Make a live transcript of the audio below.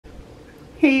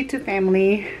Hey to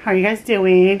family, how are you guys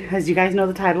doing? As you guys know,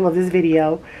 the title of this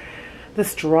video, the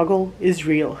struggle is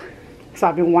real. So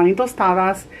I've been wanting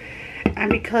tostadas, and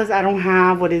because I don't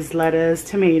have what is lettuce,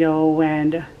 tomato,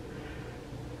 and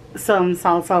some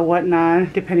salsa,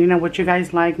 whatnot, depending on what you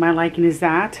guys like, my liking is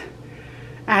that,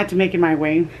 I had to make it my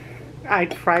way. I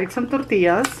fried some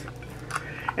tortillas,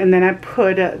 and then I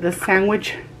put the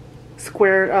sandwich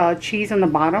square cheese on the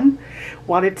bottom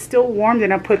while it's still warm.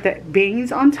 Then I put the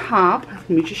beans on top. Let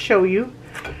me just show you.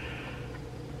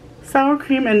 Sour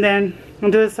cream, and then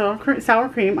under the sour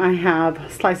cream I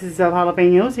have slices of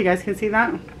jalapenos. You guys can see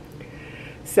that.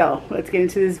 So let's get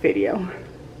into this video.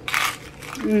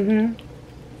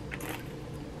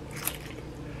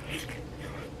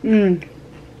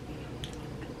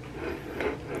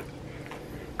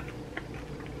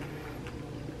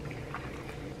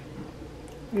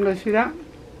 You guys see that?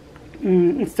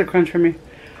 It's the crunch for me.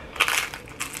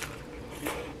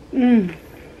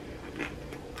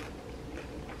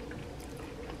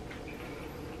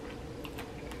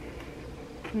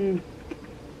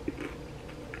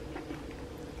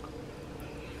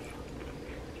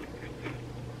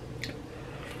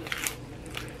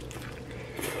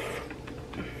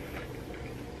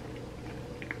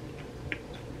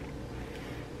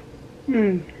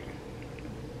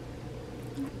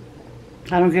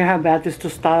 I don't care how bad this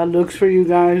tostada looks for you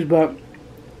guys, but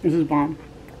this is bomb.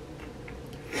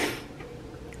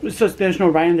 It's just there's no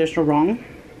right and there's no wrong,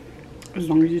 as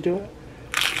long as you do it.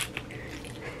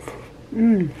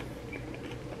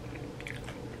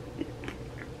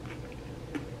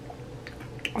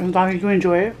 As long as you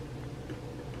enjoy it.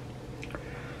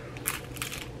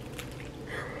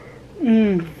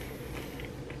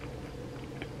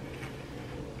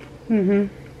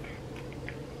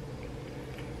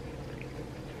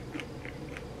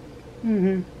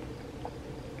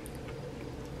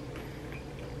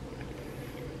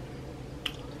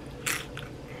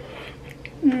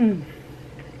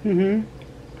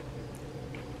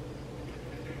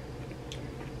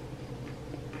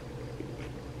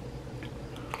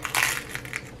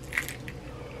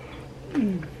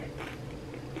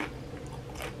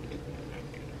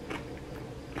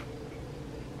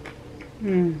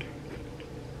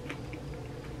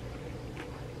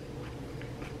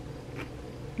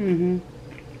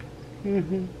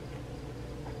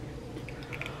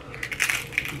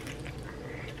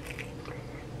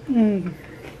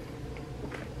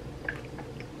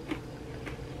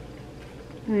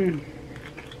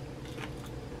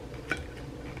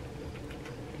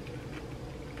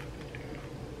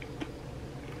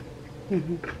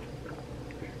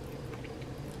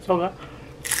 So good.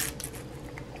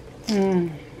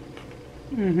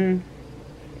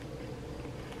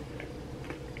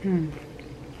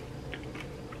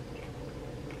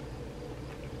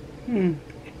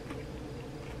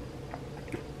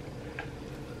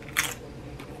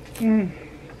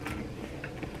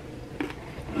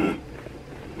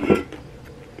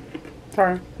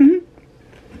 Sorry.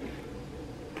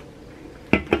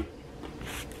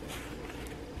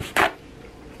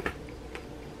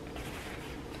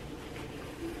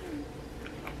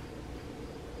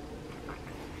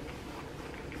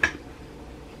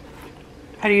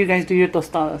 How do you guys do your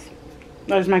tostadas?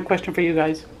 That is my question for you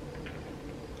guys.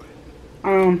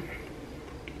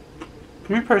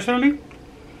 Me personally,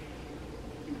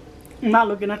 I'm not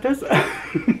looking at this.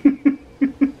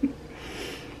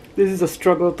 This is a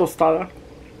struggle tostada.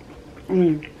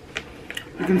 You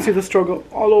can see the struggle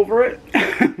all over it.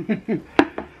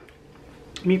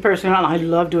 Me personally, I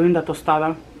love doing the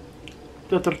tostada.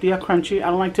 The tortilla crunchy. I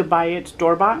don't like to buy it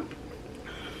store-bought.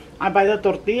 I buy the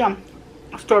tortilla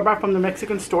store-bought from the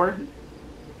Mexican store.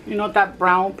 You know, that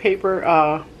brown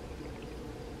paper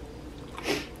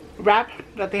wrap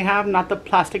that they have, not the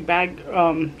plastic bag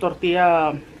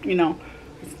tortilla. You know,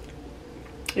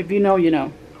 if you know, you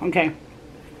know. Okay,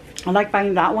 I like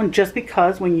buying that one just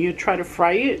because when you try to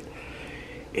fry it,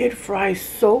 it fries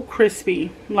so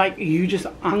crispy. Like you just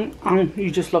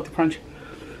you just love the crunch.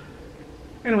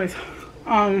 Anyways,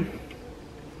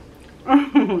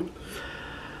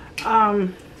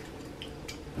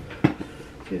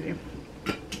 excuse me.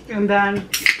 And then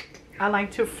I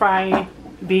like to fry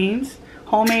beans,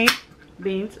 homemade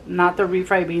beans, not the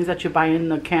refried beans that you buy in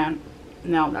the can.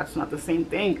 No, that's not the same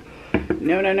thing.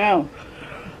 No.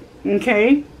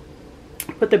 Okay,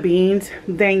 put the beans,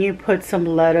 then you put some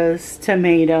lettuce,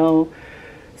 tomato,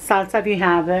 salsa if you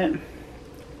have it.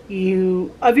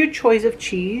 You, of your choice of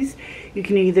cheese, you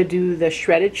can either do the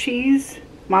shredded cheese,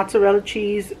 mozzarella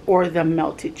cheese, or the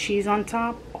melted cheese on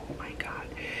top. Oh my god.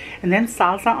 And then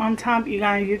salsa on top. You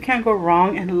guys, you can't go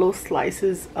wrong. And little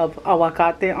slices of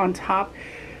aguacate on top.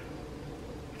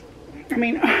 I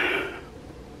mean,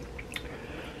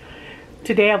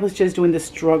 today I was just doing the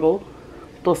struggle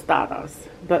tostadas,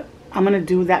 but I'm gonna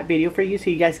do that video for you so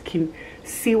you guys can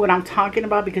see what I'm talking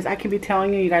about, because I can be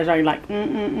telling you, you guys are like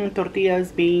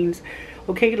tortillas, beans,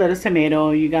 okay, lettuce,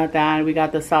 tomato, you got that, we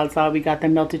got the salsa, we got the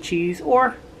melted cheese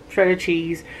or shredded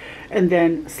cheese, and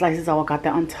then slices of avocado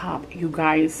on top. You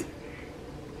guys,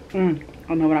 I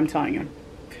don't know what I'm telling you.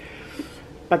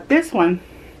 But this one,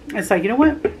 it's like, you know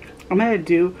what, I'm gonna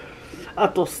do a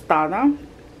tostada.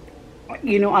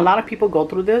 You know, a lot of people go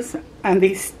through this and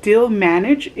they still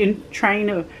manage in trying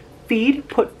to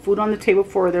put food on the table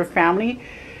for their family,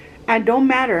 and don't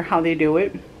matter how they do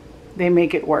it, they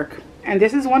make it work. And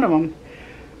this is one of them.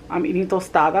 I'm eating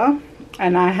tostada,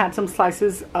 and I had some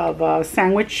slices of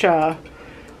sandwich,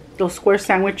 those square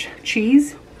sandwich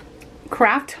cheese,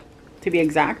 Kraft to be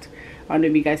exact. I don't know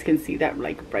if you guys can see that,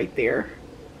 like right there.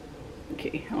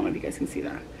 Okay, I don't know if you guys can see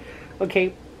that.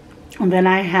 Okay, and then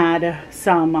I had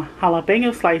some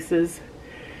jalapeno slices,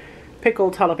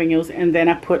 pickled jalapenos, and then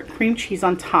I put cream cheese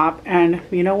on top. And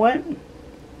you know what,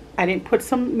 I didn't put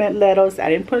some lettuce, I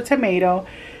didn't put a tomato,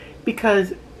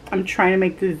 because I'm trying to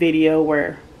make this video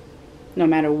where no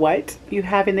matter what you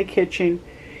have in the kitchen,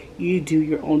 you do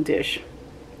your own dish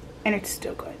and it's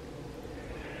still good.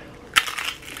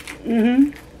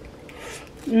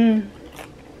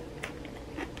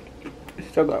 It's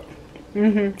still good.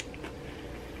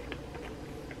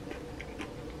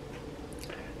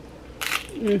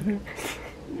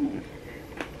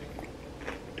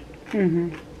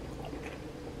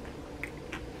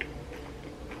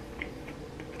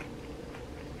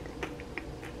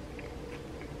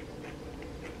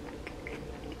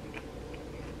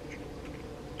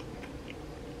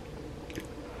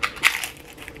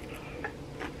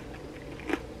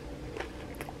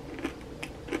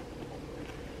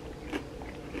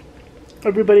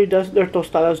 Everybody does their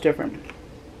tostadas different.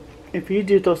 If you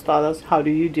do tostadas, how do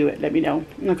you do it? Let me know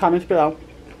in the comments below.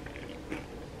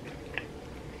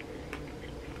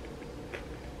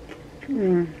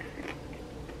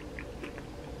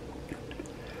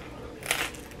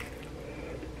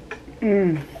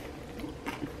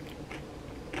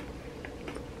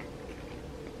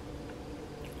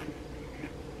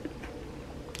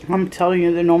 I'm telling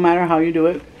you that no matter how you do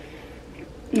it,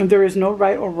 there is no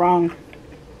right or wrong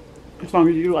as long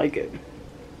as you like it.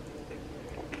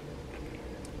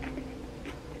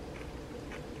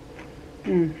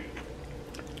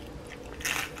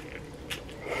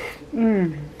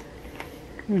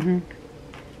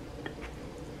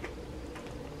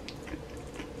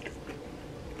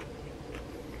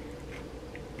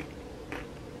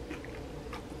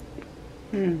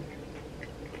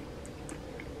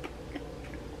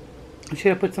 I should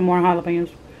have put some more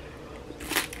jalapenos.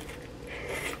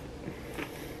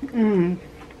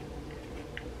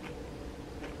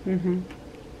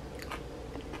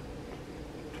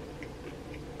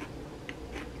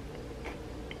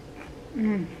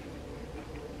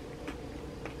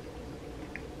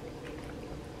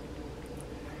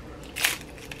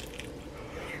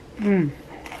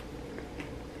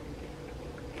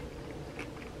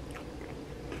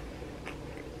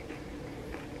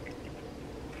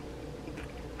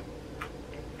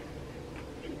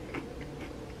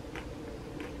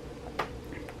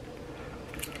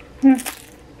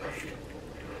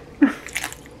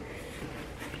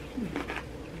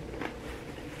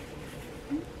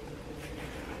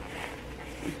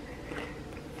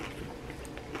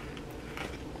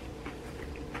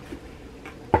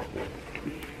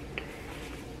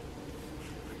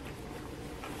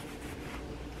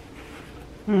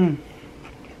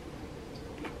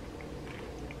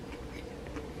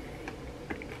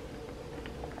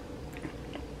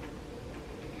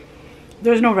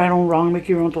 There's no right or wrong. Make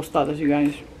your own tostadas, you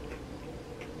guys.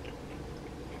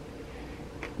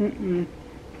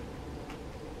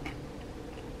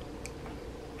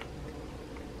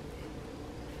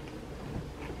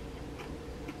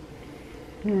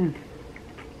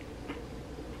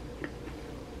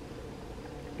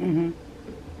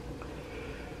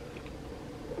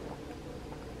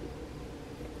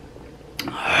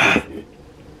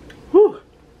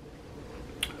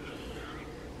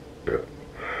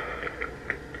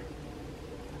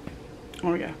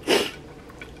 Oh yeah.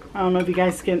 I don't know if you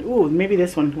guys can. Ooh, maybe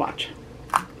this one. Watch.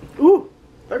 Ooh,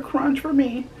 the crunch for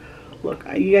me. Look,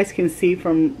 you guys can see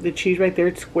from the cheese right there.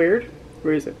 It's squared.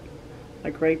 Where is it?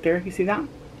 Like right there. You see that?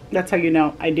 That's how you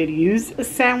know I did use a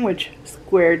sandwich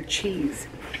squared cheese.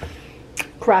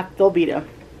 Kraft Clou'Dela.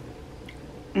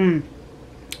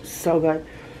 So good.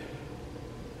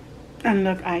 And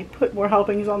look, I put more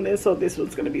jalapenos on this, so this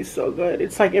one's gonna be so good.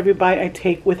 It's like every bite I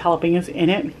take with jalapenos in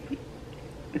it,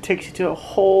 It takes you to a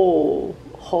whole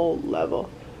level.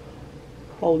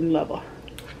 Whole new level.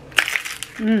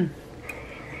 Mm.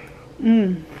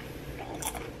 Mm.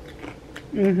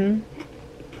 Mm-hmm.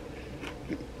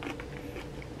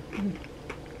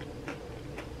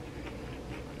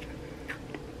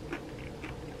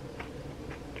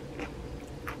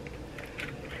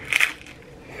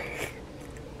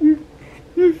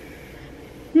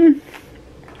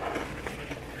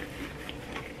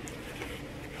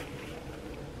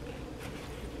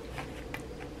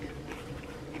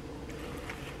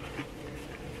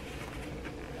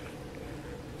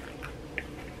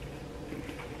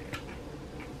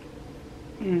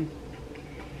 Mm.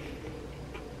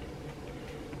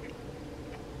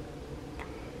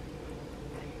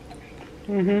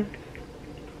 Mm-hmm.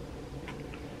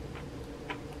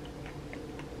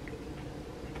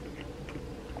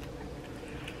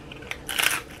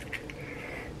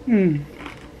 Mm.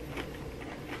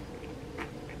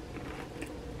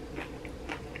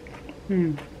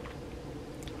 Mm.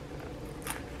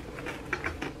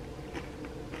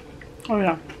 Oh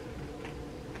yeah.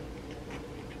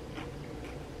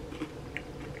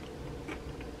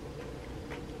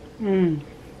 Mm.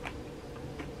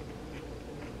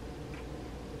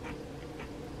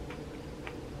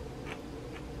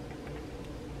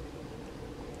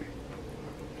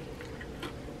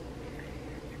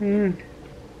 Mm.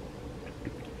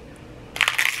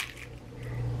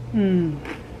 Mm.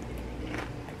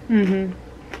 Mm-hmm.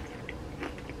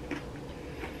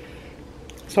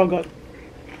 So good.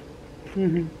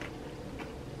 Mm-hmm.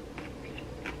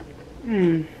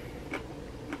 Mm.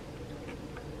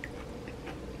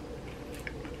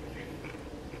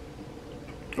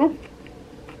 Oh.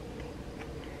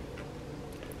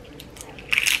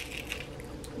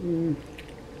 Mm.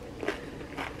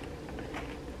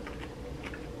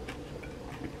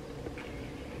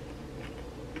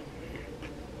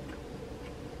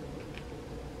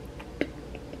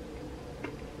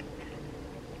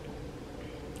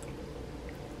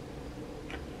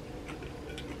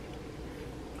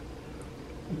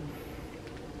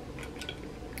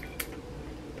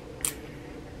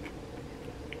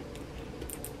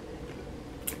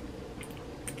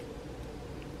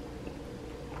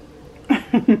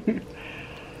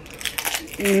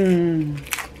 Mm.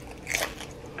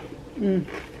 Mm.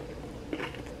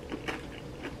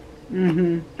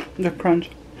 Mm-hmm. The crunch.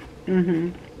 Mm-hmm.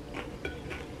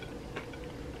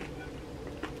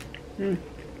 Mm.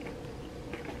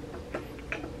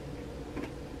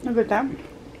 Look at that.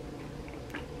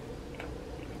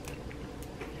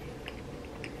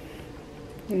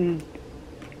 Mm.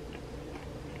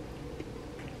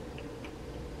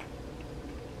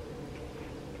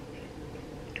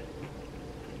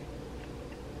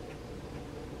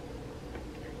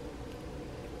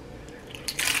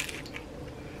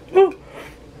 Oh.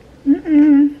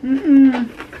 Mm-mm. Mm-mm.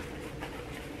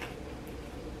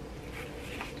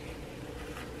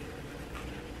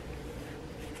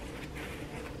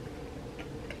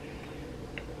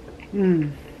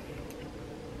 Mm.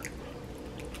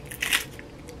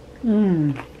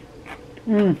 Mm.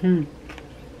 Mm-hmm.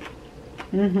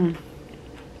 Mm-hmm.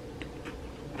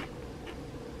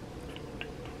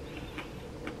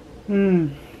 Mm.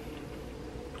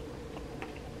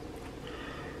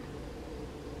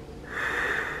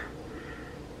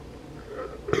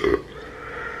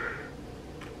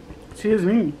 Excuse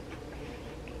me.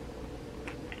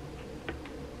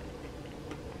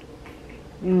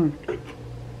 Mm.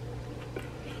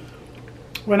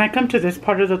 When I come to this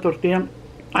part of the tortilla,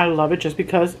 I love it just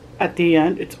because at the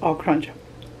end it's all crunch.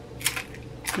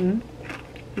 Mm.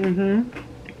 Mm-hmm.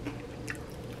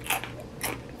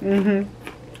 Mm-hmm.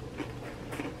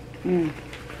 Mm.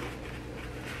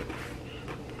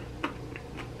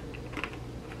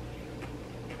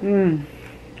 Mm.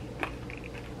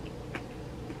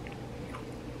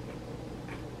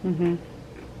 Mm-hmm.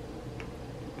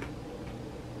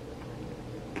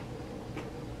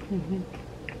 Mm-hmm.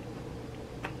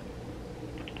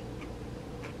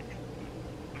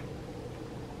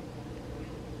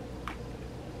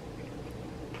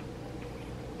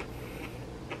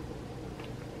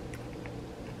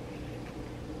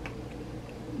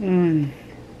 Mm.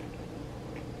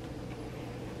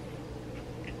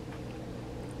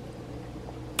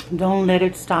 Don't let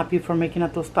it stop you from making a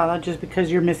tostada just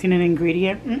because you're missing an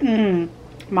ingredient. Mm-mm.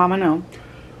 Mama, no.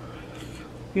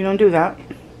 You don't do that.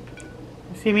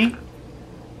 See me?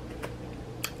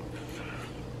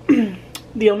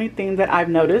 The only thing that I've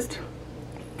noticed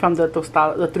from the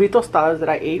tostada, the 3 tostadas that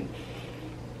I ate,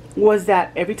 was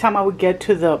that every time I would get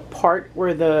to the part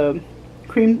where the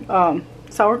cream,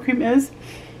 sour cream is,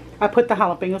 I put the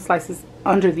jalapeno slices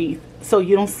underneath. so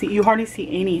you hardly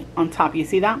see any on top. You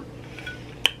see that?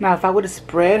 Now if I would have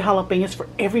spread jalapenos for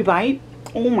every bite,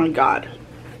 oh my god,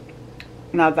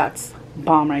 now that's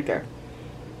bomb right there.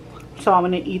 So I'm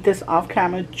gonna eat this off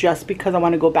camera just because I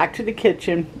want to go back to the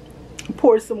kitchen,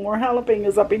 pour some more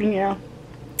jalapenos up in here,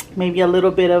 maybe a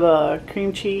little bit of a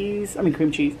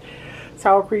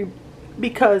sour cream,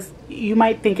 because you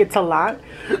might think it's a lot,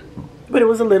 but it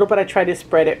was a little, but I tried to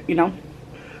spread it, you know.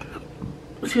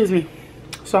 Excuse me.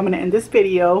 So I'm going to end this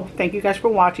video. Thank you guys for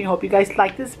watching. Hope you guys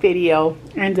like this video.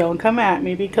 And don't come at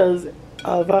me because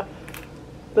of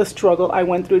the struggle I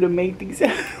went through to make these.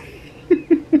 It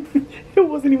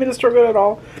wasn't even a struggle at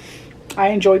all. I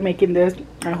enjoyed making this.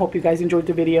 I hope you guys enjoyed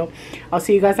the video. I'll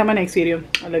see you guys on my next video.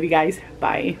 I love you guys.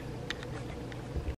 Bye.